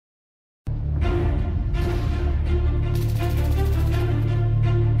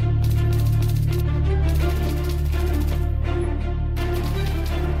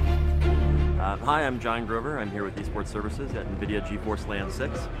Hi, I'm John Grover. I'm here with Esports Services at NVIDIA GeForce LAN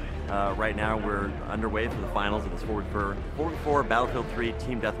 6. Right now we're underway for the finals of this 4v4 Battlefield 3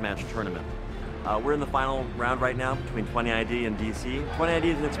 Team Deathmatch Tournament. We're in the final round right now between 20ID and DC. 20ID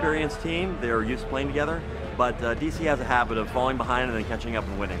is an experienced team. They're used to playing together, but DC has a habit of falling behind and then catching up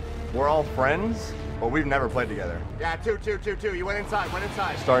and winning. We're all friends, but we've never played together. Yeah, two. You went inside.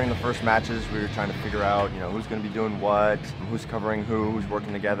 Starting the first matches, we were trying to figure out, who's going to be doing what, who's covering who's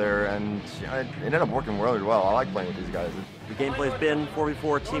working together, and it ended up working really well. I like playing with these guys. The gameplay's been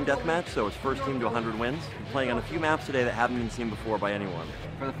 4v4 Team Deathmatch, so it's first team to 100 wins. We're playing on a few maps today that haven't been seen before by anyone.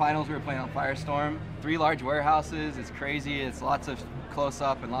 For the finals, we were playing on Firestorm. 3 large warehouses. It's crazy. It's lots of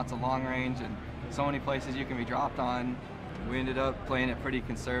close-up and lots of long range, and so many places you can be dropped on. We ended up playing it pretty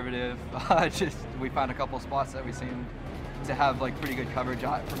conservative. We found a couple spots that we seemed to have pretty good coverage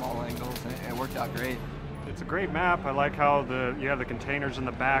at from all angles, and it worked out great. It's a great map. I like how you have the containers in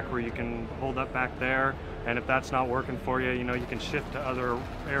the back where you can hold up back there, and if that's not working for you, you can shift to other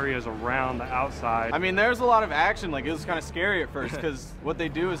areas around the outside. I mean, there's a lot of action. It was kind of scary at first because what they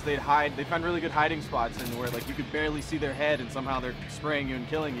do is they find really good hiding spots, and where you could barely see their head, and somehow they're spraying you and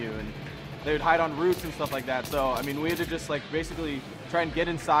killing you. And they would hide on roofs and stuff like that. So, I mean, we had to just basically try and get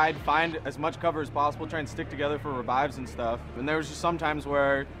inside, find as much cover as possible, try and stick together for revives and stuff. And there was just some times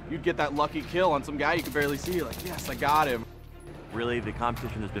where you'd get that lucky kill on some guy you could barely see. Yes, I got him. Really, the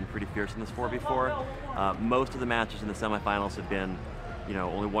competition has been pretty fierce in this 4v4. Most of the matches in the semifinals have been,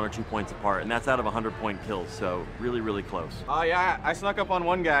 only 1 or 2 points apart, and that's out of 100-point kills, so really close. Oh yeah, I snuck up on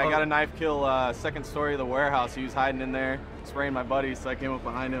one guy. I got a knife kill, second story of the warehouse. He was hiding in there, spraying my buddy, so I came up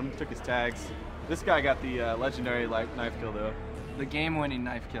behind him, took his tags. This guy got the legendary knife kill though. The game-winning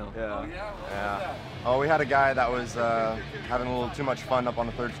knife kill. Yeah. Oh, yeah? Yeah. Oh, we had a guy that was having a little too much fun up on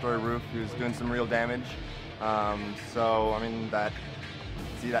the 3rd story roof. He was doing some real damage. So, I mean, that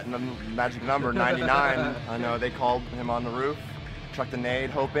magic number, 99, I know they called him on the roof. Chucked a nade,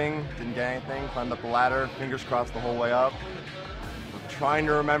 hoping, didn't get anything, climbed up the ladder, fingers crossed the whole way up. Trying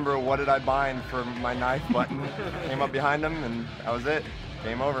to remember what did I bind for my knife button. Came up behind him, and that was it.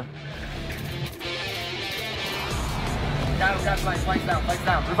 Game over. Got him, flanks down.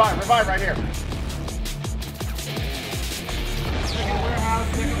 Revive right here. Second warehouse,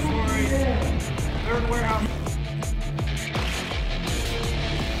 second story, 3rd warehouse.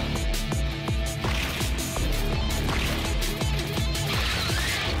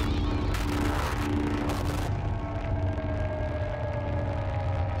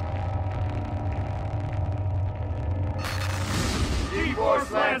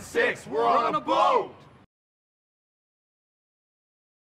 GeForce LAN 6, we're on a boat!